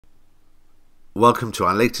Welcome to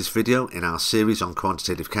our latest video in our series on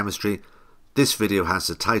quantitative chemistry. This video has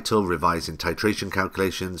the title Revising Titration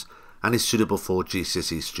Calculations and is suitable for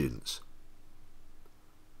GCSE students.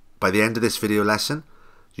 By the end of this video lesson,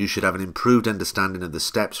 you should have an improved understanding of the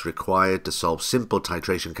steps required to solve simple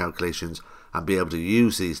titration calculations and be able to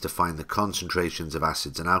use these to find the concentrations of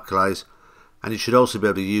acids and alkalis, and you should also be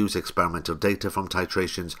able to use experimental data from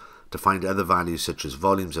titrations to find other values such as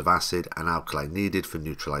volumes of acid and alkali needed for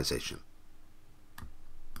neutralisation.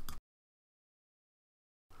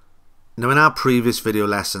 Now, in our previous video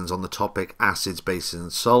lessons on the topic acids, bases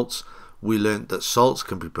and salts, we learnt that salts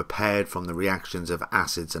can be prepared from the reactions of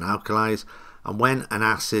acids and alkalis, and when an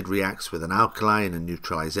acid reacts with an alkali in a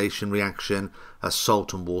neutralisation reaction, a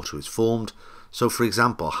salt and water is formed. So for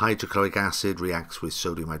example, hydrochloric acid reacts with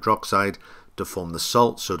sodium hydroxide to form the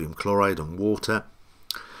salt, sodium chloride and water.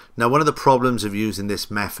 Now, one of the problems of using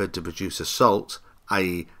this method to produce a salt,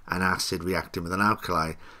 i.e. an acid reacting with an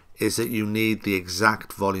alkali, is that you need the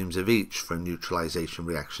exact volumes of each for a neutralisation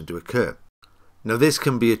reaction to occur. Now, this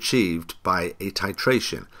can be achieved by a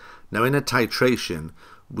titration. Now, in a titration,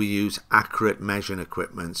 we use accurate measuring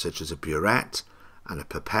equipment such as a burette and a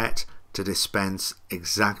pipette to dispense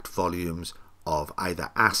exact volumes of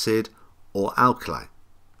either acid or alkali.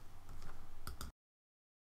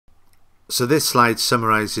 So this slide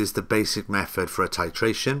summarises the basic method for a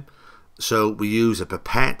titration. So we use a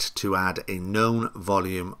pipette to add a known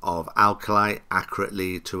volume of alkali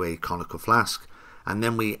accurately to a conical flask, and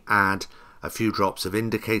then we add a few drops of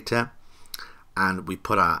indicator and we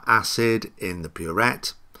put our acid in the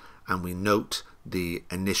burette and we note the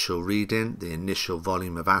initial reading, the initial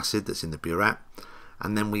volume of acid that's in the burette,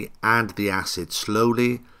 and then we add the acid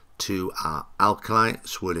slowly to our alkali,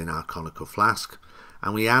 swirling our conical flask,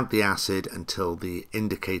 and we add the acid until the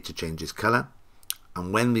indicator changes colour.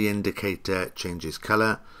 And when the indicator changes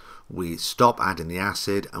colour, we stop adding the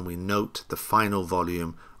acid and we note the final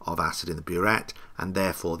volume of acid in the burette and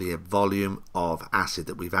therefore the volume of acid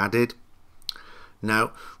that we've added.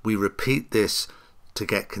 Now, we repeat this to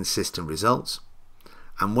get consistent results,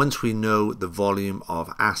 and once we know the volume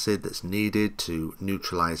of acid that's needed to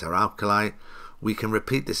neutralise our alkali, we can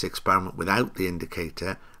repeat this experiment without the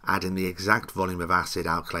indicator, adding the exact volume of acid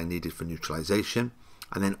alkali needed for neutralisation,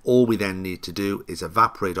 and then all we then need to do is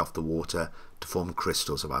evaporate off the water to form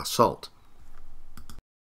crystals of our salt.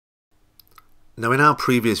 Now, in our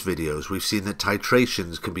previous videos, we've seen that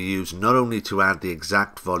titrations can be used not only to add the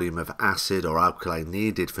exact volume of acid or alkali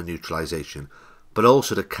needed for neutralisation, but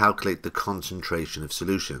also to calculate the concentration of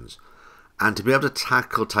solutions. And to be able to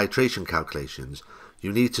tackle titration calculations,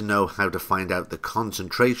 you need to know how to find out the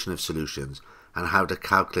concentration of solutions and how to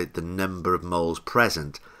calculate the number of moles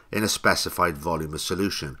present in a specified volume of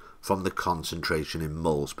solution from the concentration in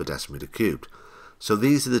moles per decimeter cubed. So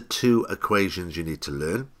these are the two equations you need to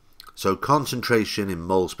learn. So concentration in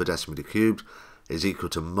moles per decimeter cubed is equal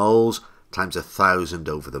to moles times 1,000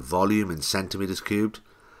 over the volume in centimeters cubed.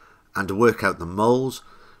 And to work out the moles,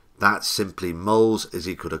 that's simply moles is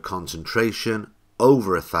equal to concentration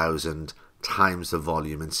over 1,000 times the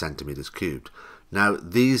volume in centimeters cubed. Now,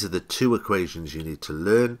 these are the two equations you need to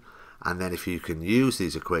learn, and then if you can use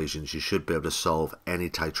these equations, you should be able to solve any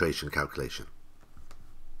titration calculation.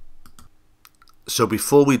 So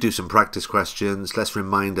before we do some practice questions, let's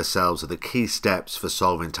remind ourselves of the key steps for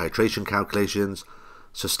solving titration calculations.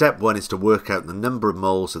 So step one is to work out the number of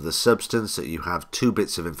moles of the substance that you have 2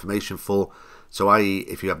 bits of information for. So i.e.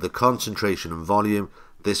 if you have the concentration and volume,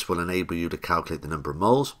 this will enable you to calculate the number of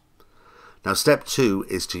moles. Now step 2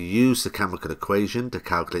 is to use the chemical equation to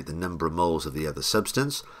calculate the number of moles of the other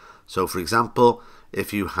substance. So for example,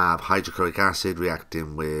 if you have hydrochloric acid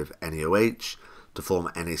reacting with NaOH to form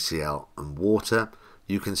NaCl and water,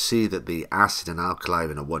 you can see that the acid and alkali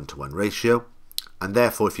are in a 1-to-1 ratio. And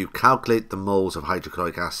therefore, if you calculate the moles of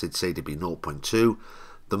hydrochloric acid, say to be 0.2,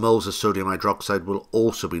 the moles of sodium hydroxide will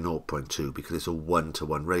also be 0.2 because it's a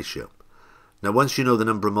 1-to-1 ratio. Now, once you know the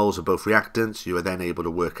number of moles of both reactants, you are then able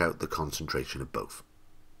to work out the concentration of both.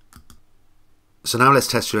 So now let's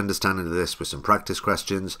test your understanding of this with some practice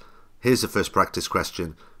questions. Here's the first practice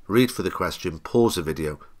question. Read for the question, pause the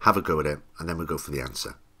video, have a go at it, and then we'll go for the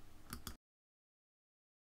answer.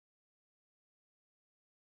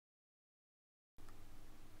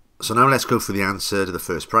 So now let's go for the answer to the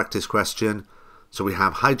first practice question. So we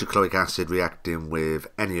have hydrochloric acid reacting with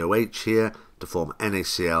NaOH here to form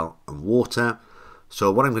NaCl and water.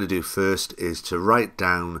 So what I'm going to do first is to write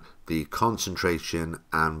down the concentration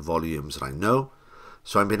and volumes that I know.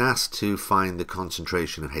 So I'm being asked to find the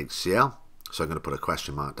concentration of HCl. So I'm going to put a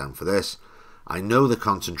question mark down for this. I know the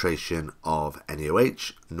concentration of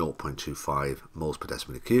NaOH, 0.25 moles per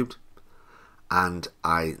decimeter cubed. and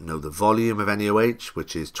I know the volume of NaOH,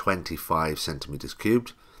 which is 25 centimeters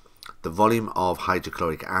cubed. The volume of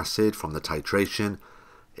hydrochloric acid from the titration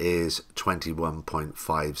is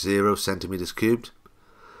 21.50 centimeters cubed.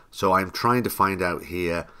 So I'm trying to find out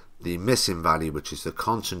here the missing value, which is the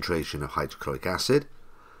concentration of hydrochloric acid.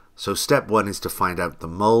 So step one is to find out the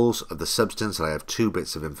moles of the substance that I have 2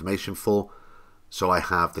 bits of information for. So I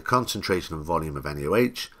have the concentration and volume of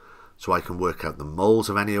NaOH, so I can work out the moles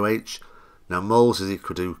of NaOH. Now moles is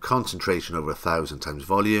equal to concentration over 1,000 times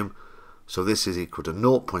volume, so this is equal to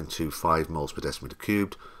 0.25 moles per decimeter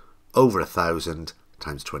cubed over 1,000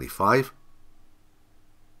 times 25.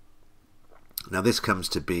 Now this comes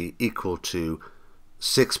to be equal to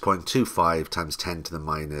 6.25 times 10 to the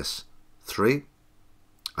minus 3,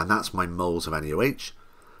 and that's my moles of NaOH.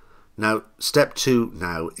 Now step 2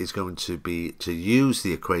 now is going to be to use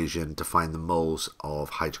the equation to find the moles of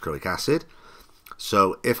hydrochloric acid.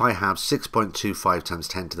 So if I have 6.25 times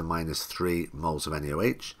 10 to the minus 3 moles of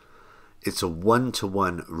NaOH, it's a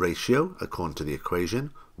 1-to-1 ratio according to the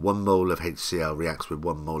equation. 1 mole of HCl reacts with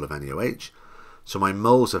 1 mole of NaOH. So my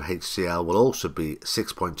moles of HCl will also be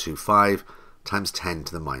 6.25 times 10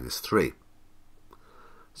 to the minus 3.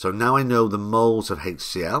 So now I know the moles of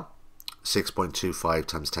HCl, 6.25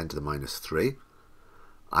 times 10 to the minus 3.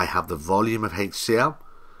 I have the volume of HCl,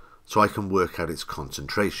 so I can work out its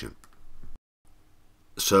concentration.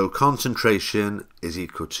 So concentration is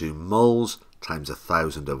equal to moles times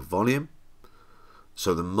 1,000 over volume.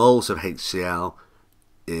 So the moles of HCl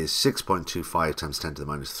is 6.25 times 10 to the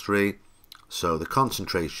minus 3. So the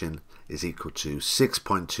concentration is equal to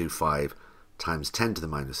 6.25 times 10 to the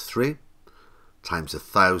minus 3 times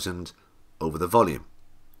 1,000 over the volume.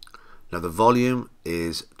 Now the volume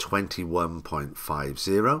is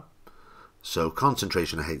 21.50. So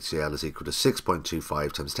concentration of HCl is equal to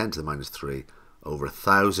 6.25 times 10 to the minus 3 over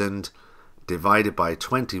 1,000 divided by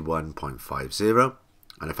 21.50,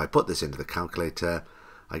 and if I put this into the calculator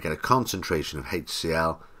I get a concentration of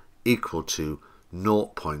HCl equal to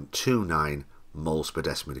 0.29 moles per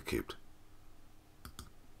decimeter cubed.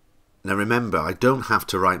 Now remember, I don't have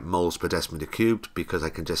to write moles per decimeter cubed because I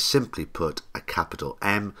can just simply put a capital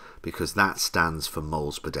M because that stands for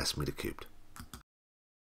moles per decimeter cubed.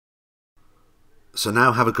 So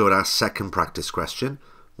now have a go at our second practice question.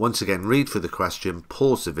 Once again, read through the question,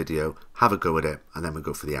 pause the video, have a go at it, and then we'll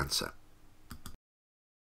go for the answer.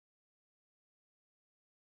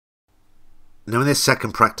 Now in this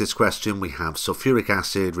second practice question, we have sulfuric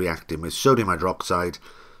acid reacting with sodium hydroxide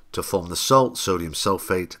to form the salt, sodium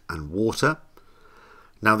sulfate, and water.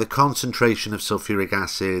 Now the concentration of sulfuric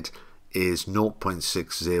acid is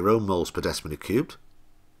 0.60 moles per decimeter cubed.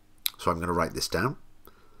 So I'm going to write this down.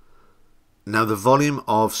 Now the volume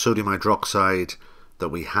of sodium hydroxide that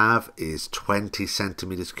we have is 20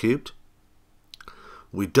 centimeters cubed.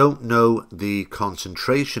 We don't know the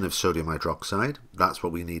concentration of sodium hydroxide. That's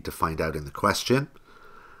what we need to find out in the question.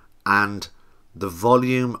 And the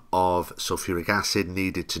volume of sulfuric acid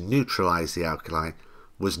needed to neutralize the alkali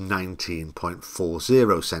was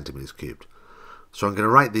 19.40 centimeters cubed. So I'm going to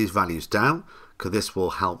write these values down because this will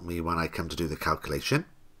help me when I come to do the calculation.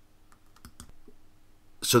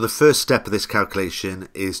 So the first step of this calculation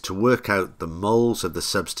is to work out the moles of the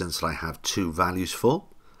substance that I have 2 values for.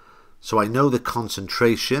 So I know the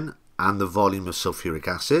concentration and the volume of sulfuric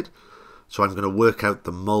acid. So I'm going to work out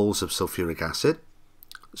the moles of sulfuric acid.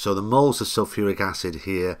 So the moles of sulfuric acid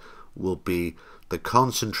here will be the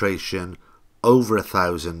concentration over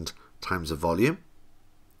 1,000 times the volume.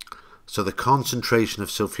 So the concentration of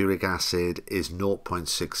sulfuric acid is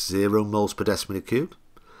 0.60 moles per decimeter cubed.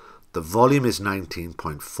 The volume is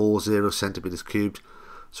 19.40 centimeters cubed,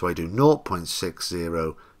 so I do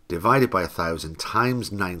 0.60 divided by 1,000 times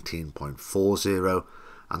 19.40,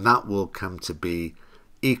 and that will come to be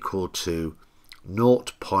equal to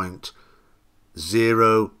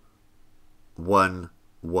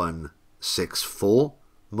 0.01164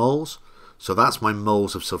 moles. So that's my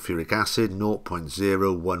moles of sulfuric acid,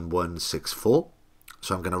 0.01164.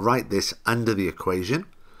 So I'm going to write this under the equation.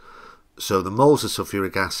 So the moles of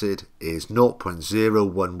sulfuric acid is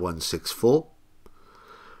 0.01164.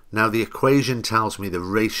 Now the equation tells me the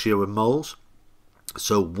ratio of moles.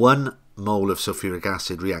 So 1 mole of sulfuric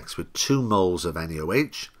acid reacts with 2 moles of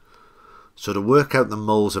NaOH. So to work out the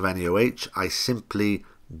moles of NaOH, I simply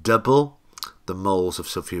double the moles of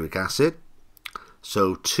sulfuric acid.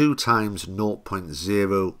 So 2 times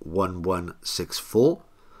 0.01164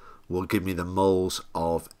 will give me the moles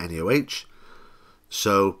of NaOH.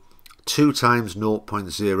 So 2 times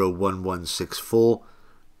 0.01164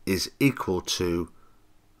 is equal to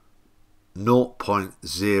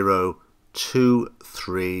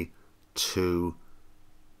 0.023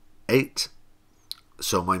 0.02328.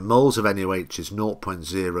 So my moles of NaOH is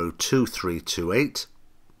 0.02328.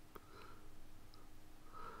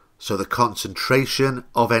 So the concentration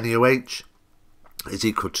of NaOH is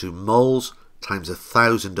equal to moles times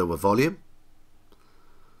 1,000 over volume.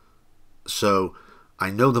 So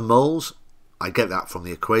I know the moles, I get that from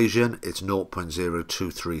the equation, it's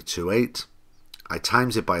 0.02328. I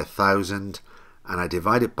times it by 1,000 and I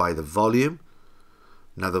divide it by the volume.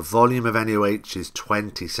 Now the volume of NaOH is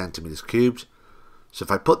 20 centimeters cubed. So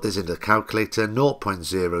if I put this into the calculator,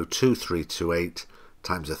 0.02328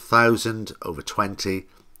 times 1,000 over 20,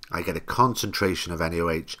 I get a concentration of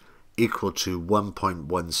NaOH equal to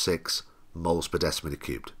 1.16 moles per decimeter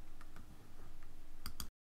cubed.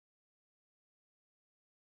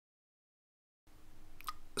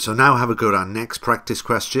 So now have a go at our next practice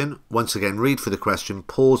question. Once again, read for the question,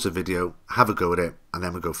 pause the video, have a go at it, and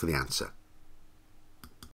then we'll go for the answer.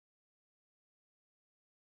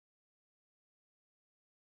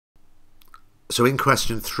 So in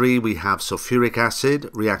question 3, we have sulfuric acid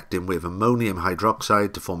reacting with ammonium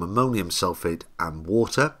hydroxide to form ammonium sulfate and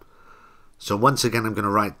water. So once again, I'm going to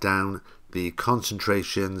write down the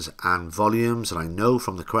concentrations and volumes that I know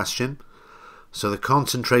from the question. So the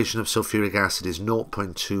concentration of sulfuric acid is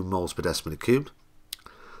 0.2 moles per decimeter cubed.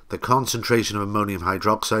 The concentration of ammonium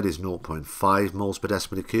hydroxide is 0.5 moles per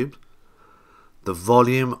decimeter cubed. The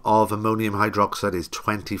volume of ammonium hydroxide is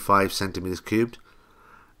 25 centimeters cubed.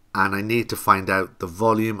 And I need to find out the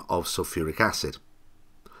volume of sulfuric acid.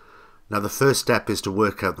 Now the first step is to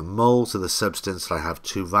work out the moles of the substance that I have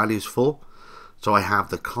two values for. So I have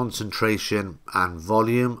the concentration and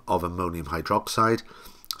volume of ammonium hydroxide.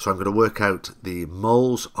 So I'm going to work out the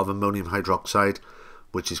moles of ammonium hydroxide,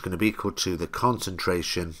 which is going to be equal to the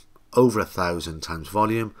concentration over 1,000 times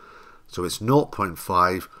volume. So it's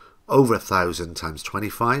 0.5 over 1,000 times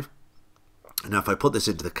 25. Now if I put this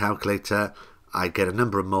into the calculator, I get a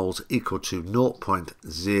number of moles equal to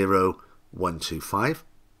 0.0125.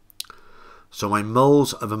 So my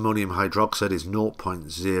moles of ammonium hydroxide is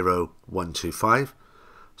 0.0125.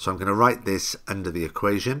 So I'm going to write this under the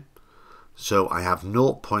equation. So I have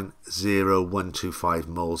 0.0125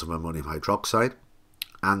 moles of ammonium hydroxide,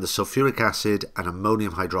 and the sulfuric acid and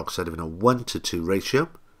ammonium hydroxide are in a 1:2 ratio.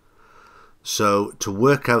 So to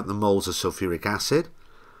work out the moles of sulfuric acid,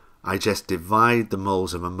 I just divide the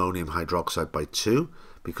moles of ammonium hydroxide by 2,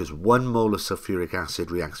 because 1 mole of sulfuric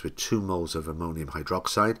acid reacts with 2 moles of ammonium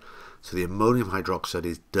hydroxide. So the ammonium hydroxide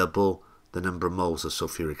is double the number of moles of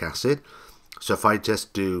sulfuric acid. So if I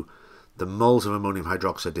just do the moles of ammonium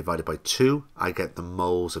hydroxide divided by 2, I get the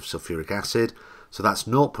moles of sulfuric acid. So that's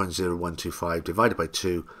 0.0125 divided by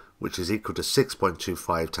 2, which is equal to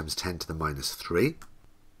 6.25 times 10 to the minus 3.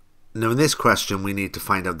 Now in this question we need to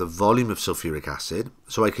find out the volume of sulfuric acid,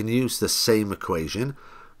 so I can use the same equation.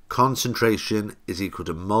 Concentration is equal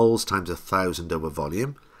to moles times 1,000 over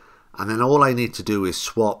volume, and then all I need to do is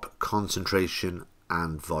swap concentration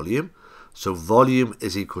and volume. So volume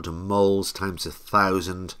is equal to moles times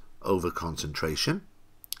 1,000 over concentration.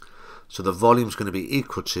 So the volume is going to be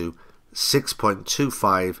equal to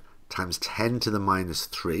 6.25 times 10 to the minus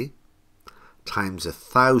 3 times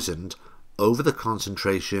 1,000 over the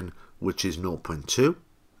concentration, which is 0.2,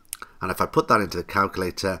 and if I put that into the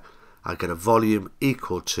calculator, I get a volume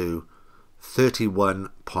equal to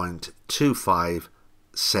 31.25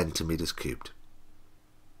 centimeters cubed.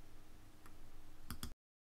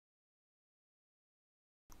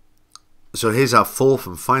 So here's our fourth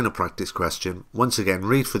and final practice question. Once again,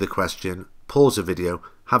 read through the question, pause the video,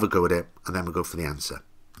 have a go at it, and then we'll go for the answer.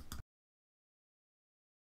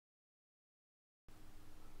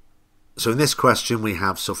 So in this question we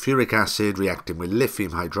have sulfuric acid reacting with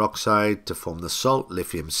lithium hydroxide to form the salt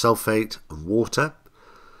lithium sulfate and water.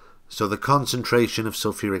 So the concentration of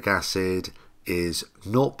sulfuric acid is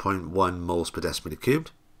 0.1 moles per decimeter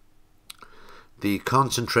cubed. The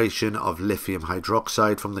concentration of lithium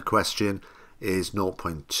hydroxide from the question is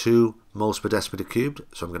 0.2 moles per decimeter cubed.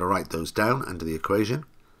 So I'm going to write those down under the equation.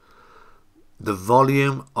 The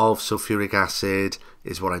volume of sulfuric acid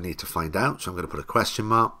is what I need to find out. So I'm going to put a question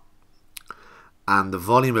mark. And the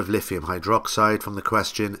volume of lithium hydroxide from the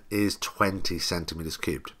question is 20 centimeters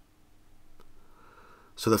cubed.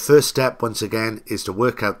 So the first step, once again, is to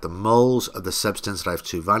work out the moles of the substance that I have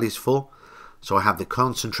two values for. So I have the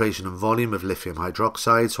concentration and volume of lithium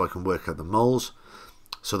hydroxide, so I can work out the moles.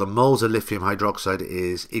 So the moles of lithium hydroxide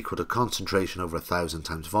is equal to concentration over 1,000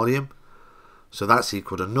 times volume. So that's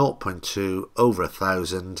equal to 0.2 over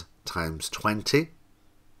 1,000 times 20.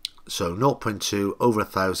 So 0.2 over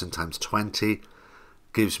 1,000 times 20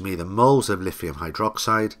 gives me the moles of lithium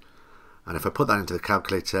hydroxide, And if I put that into the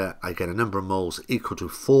calculator, I get a number of moles equal to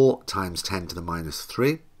 4 times 10 to the minus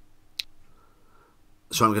 3.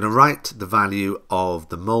 So I'm going to write the value of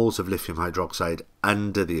the moles of lithium hydroxide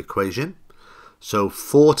under the equation. So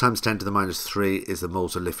 4 times 10 to the minus 3 is the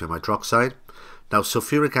moles of lithium hydroxide. Now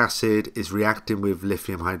sulfuric acid is reacting with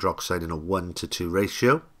lithium hydroxide in a 1:2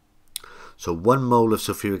 ratio. So 1 mole of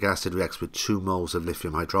sulfuric acid reacts with 2 moles of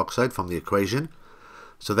lithium hydroxide from the equation.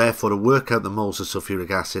 So therefore, to work out the moles of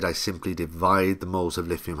sulfuric acid, I simply divide the moles of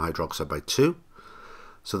lithium hydroxide by 2.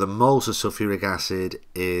 So the moles of sulfuric acid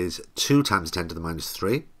is 2 times 10 to the minus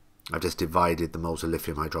 3. I've just divided the moles of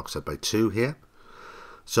lithium hydroxide by 2 here.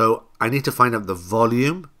 So I need to find out the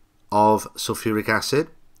volume of sulfuric acid.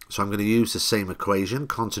 So I'm going to use the same equation,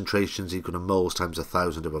 concentrations equal to moles times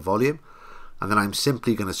 1,000 over volume. And then I'm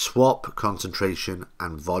simply going to swap concentration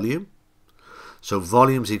and volume. So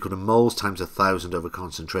volume is equal to moles times 1,000 over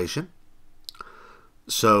concentration.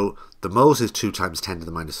 So the moles is 2 times 10 to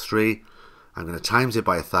the minus 3. I'm going to times it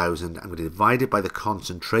by 1,000. I'm going to divide it by the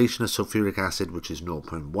concentration of sulfuric acid, which is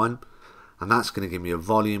 0.1. And that's going to give me a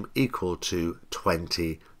volume equal to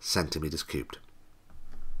 20 centimeters cubed.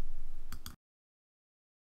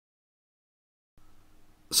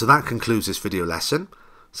 So that concludes this video lesson.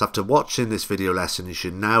 So after watching this video lesson, you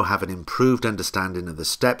should now have an improved understanding of the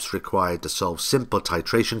steps required to solve simple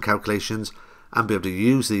titration calculations and be able to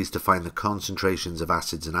use these to find the concentrations of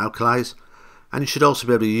acids and alkalis. And you should also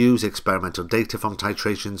be able to use experimental data from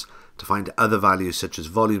titrations to find other values such as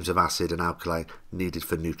volumes of acid and alkali needed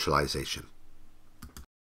for neutralisation.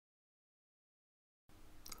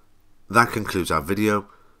 That concludes our video.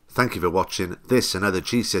 Thank you for watching. This and other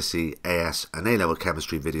GCSE, AS and A-level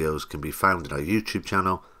chemistry videos can be found in our YouTube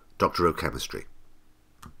channel, Dr. O Chemistry.